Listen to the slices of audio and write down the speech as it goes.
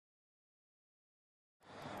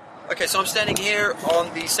Okay, so I'm standing here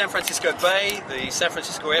on the San Francisco Bay. The San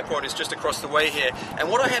Francisco airport is just across the way here, and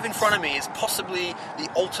what I have in front of me is possibly the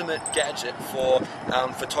ultimate gadget for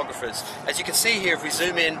photographers. As you can see here, if we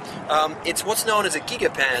zoom in, it's what's known as a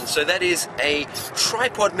gigapan. So that is a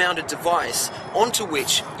tripod-mounted device onto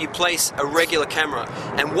which you place a regular camera.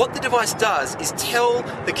 And what the device does is tell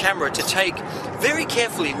the camera to take very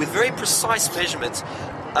carefully, with very precise measurements,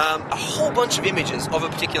 a whole bunch of images of a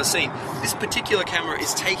particular scene. This particular camera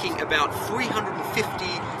is taking about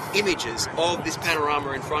 350 images of this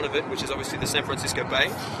panorama in front of it, which is obviously the San Francisco Bay.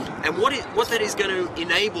 And what that is going to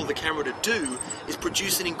enable the camera to do is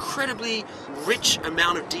produce an incredibly rich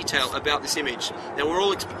amount of detail about this image. Now, we're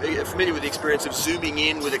all familiar with the experience of zooming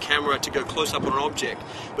in with a camera to go close up on an object,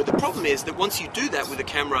 but the problem is that once you do that with a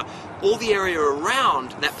camera, all the area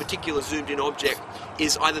around that particular zoomed in object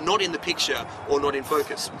is either not in the picture or not in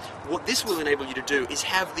focus. What this will enable you to do is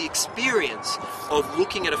have the experience of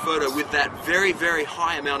looking at a photo with that very, very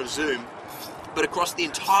high amount of zoom, but across the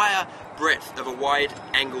entire breadth of a wide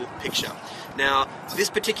angle picture. Now, this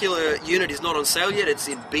particular unit is not on sale yet. It's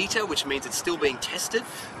in beta, which means it's still being tested,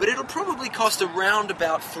 but it'll probably cost around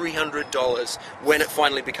about $300 when it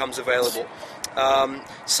finally becomes available.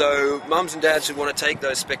 So mums and dads who want to take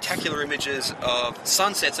those spectacular images of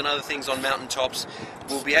sunsets and other things on mountaintops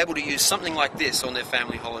will be able to use something like this on their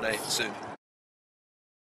family holiday soon.